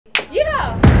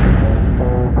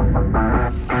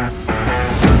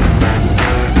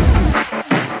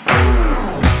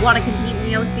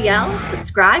OCL,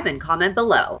 subscribe and comment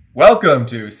below. Welcome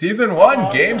to Season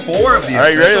 1, Game 4 of the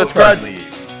official Crud League.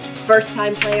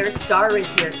 First-time player Star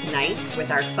is here tonight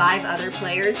with our 5 other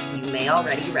players you may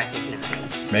already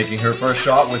recognize. Making her first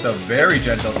shot with a very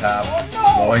gentle tap,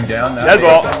 slowing down that dead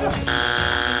ball.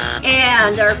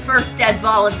 And our first dead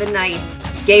ball of the night.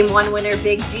 Game 1 winner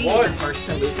Big G, the first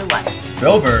to lose a life.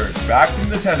 Filbert back from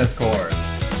the tennis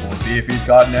courts. We'll see if he's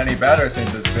gotten any better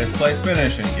since his 5th place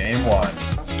finish in Game 1.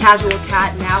 Casual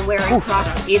Cat now wearing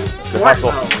Crocs in sport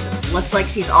mode. Looks like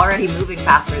she's already moving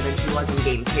faster than she was in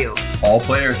Game 2. All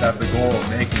players have the goal of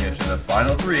making it to the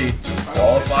final 3 to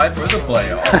qualify for the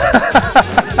playoffs.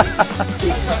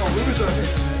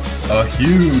 A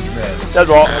huge miss. Dead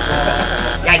ball.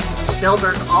 Yikes,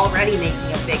 Filbert already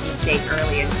making a big mistake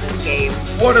early into this game.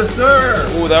 What a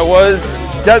serve! Ooh, that was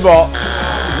dead ball.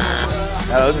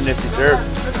 Yeah, that was a nifty serve.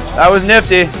 That was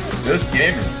nifty. This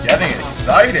game is getting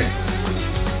exciting.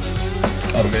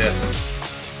 A miss.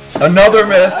 Another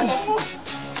miss.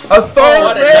 A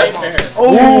third miss.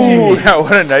 Ooh, yeah,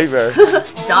 what a nightmare.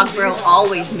 Dogbro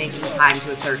always making time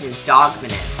to assert his dog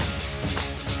minutes.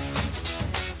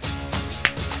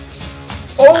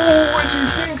 Oh, and she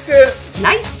sinks it.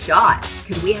 Nice shot.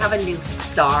 Could we have a new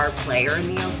star player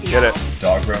in the OCL? Get it.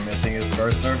 Dogbro missing his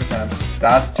first serve attempt.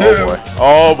 That's 2. Oh boy.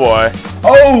 Oh boy.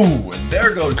 Oh, and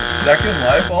there goes his second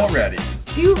life already.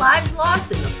 2 lives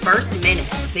lost in the first minute.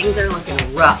 Things are looking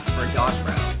rough for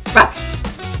Dogbro. Rough.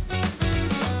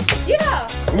 Yeah.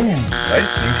 Ooh,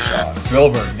 nice sink shot.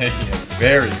 Filbert making it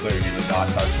very clear he did not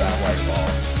touch that white ball.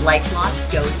 Life lost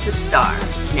goes to Star.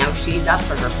 Now she's up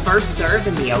for her first serve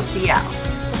in the OCL.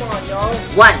 Come on, y'all.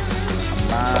 1.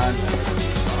 Come on.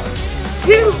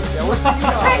 2.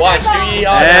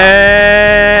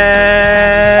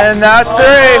 And that's 3.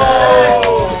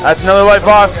 That's another life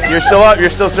off. You're still up. You're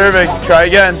still serving. Try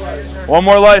again. 1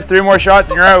 more life. 3 more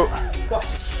shots and you're out.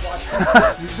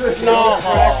 No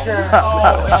pressure.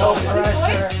 No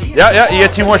pressure. Yeah, you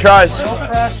get 2 more tries. No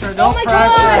pressure. No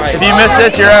pressure. If you miss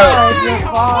this, you're out.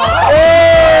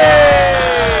 Hey!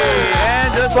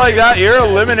 And just like that, you're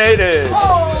eliminated.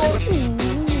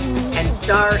 And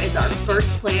Star is our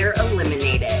first player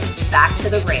eliminated. Back to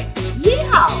the ranch.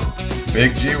 Yeehaw!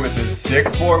 Big G with his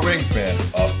 6'4" wingspan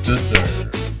up to serve.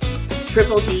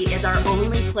 Triple D is our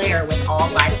only player with all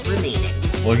lives remaining.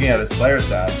 Looking at his player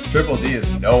stats, Triple D is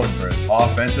known for his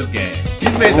offensive game.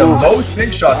 He's made the most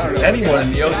sink shots of anyone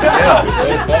in the OCL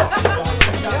so far.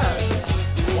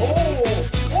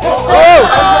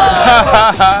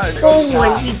 Oh,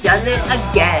 and he does it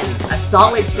again. A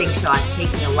solid sink shot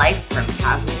taking a life from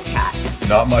Casual Cat.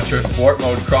 Not much her sport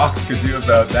mode Crocs could do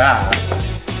about that.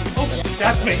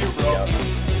 That's me.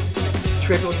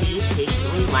 Triple D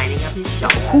patiently lining up his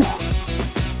shot.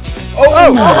 Oh!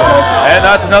 And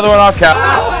that's another one off cap.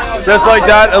 Just like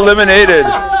that, eliminated.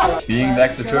 Being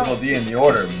next to Triple D in the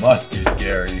order must be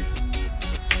scary.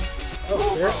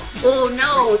 Oh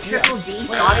no, Triple D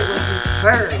thought it was his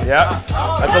turn. Yep,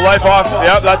 that's a life off.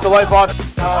 Yep, that's a life off.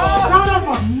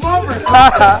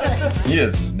 He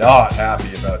is not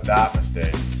happy about that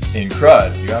mistake. In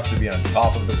Crud, you have to be on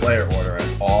top of the player order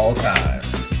at all times.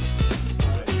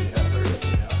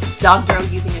 Dogbro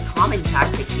using a common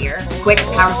tactic here. Quick,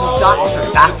 powerful shots for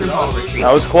faster ball retrieval.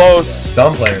 That was close.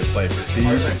 Some players play for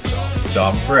speed,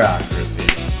 some for accuracy.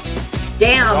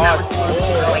 Damn, that was close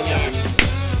to going in.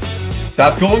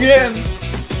 That's going in!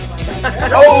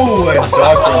 Oh, and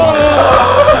Dogbro missed.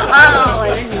 Oh,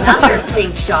 and another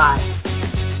sink shot.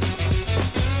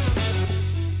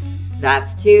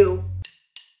 That's 2.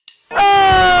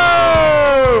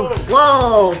 Oh!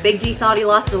 Whoa, Big G thought he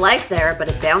lost a life there, but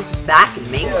it bounces back and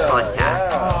makes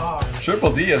contact.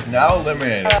 Triple D has now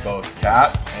eliminated both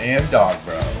Cat and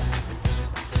Dogbro.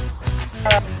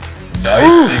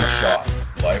 Nice sink shot.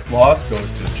 Life loss goes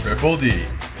to Triple D.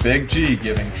 Big G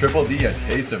giving Triple D a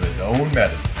taste of his own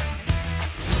medicine.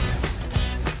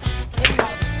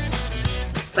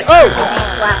 But Triple D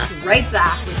claps right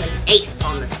back with an ace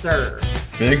on the serve.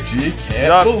 Big G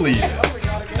can't believe it.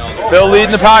 Phil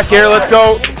leading the pack here. Let's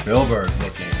go. Filbert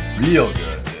looking real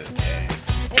good this game.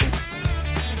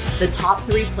 The top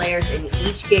 3 players in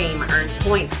each game earn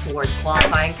points towards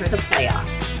qualifying for the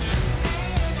playoffs.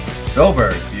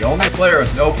 Filbert, the only player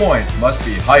with no points, must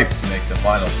be hyped to make the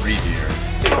final 3 here.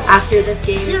 After this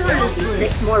game, there will be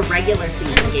 6 more regular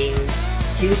season games,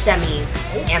 2 semis,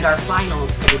 and our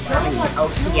finals to determine the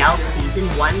OCL Season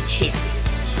 1 champion.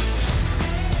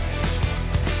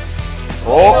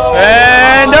 Oh,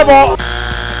 and dead ball.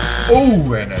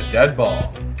 Oh, and a dead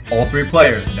ball. All 3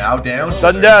 players now down to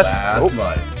Sudden their death. last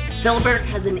life. Filbert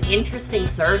has an interesting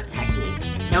serve technique.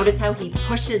 Notice how he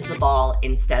pushes the ball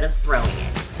instead of throwing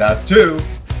it. That's 2.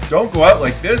 Don't go out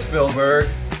like this, Philberg.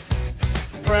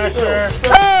 Pressure.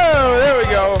 Oh, there we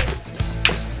go.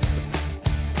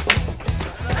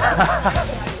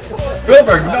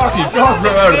 Philberg knocking Dog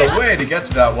Bro out of the way to get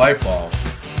to that white ball.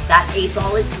 That 8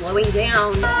 ball is slowing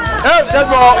down. Oh, dead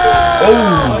ball.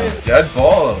 Oh, dead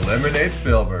ball eliminates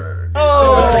Philberg.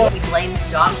 Looks like we blamed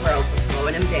Dog Bro for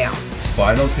slowing him down.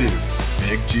 Final 2,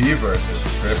 Big G versus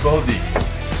Triple D.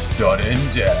 Sudden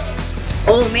death.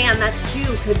 Oh man, that's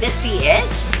 2. Could this be it?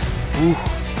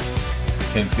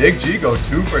 Can Big G go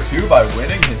 2 for 2 by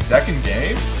winning his second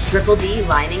game? Triple D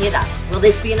lining it up. Will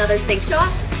this be another sink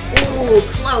shot? Ooh,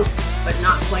 close, but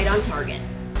not quite on target.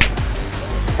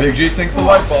 Big G sinks the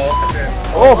white ball.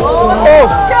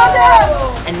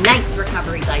 A nice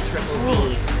recovery by Triple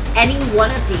D. Any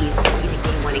one of these could be the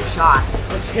game-winning shot.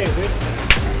 Okay, wait.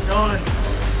 Done.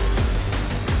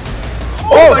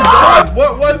 Oh my god,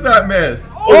 what was that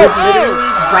miss? It was literally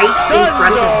right in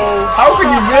front of you. How can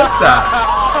you miss that?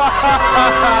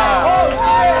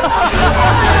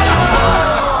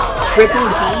 Triple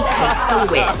D takes the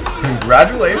win.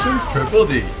 Congratulations, Triple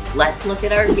D. Let's look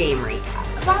at our game recap.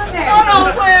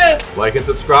 Like and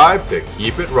subscribe to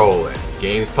keep it rolling.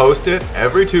 Games posted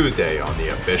every Tuesday on the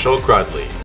official Crud League.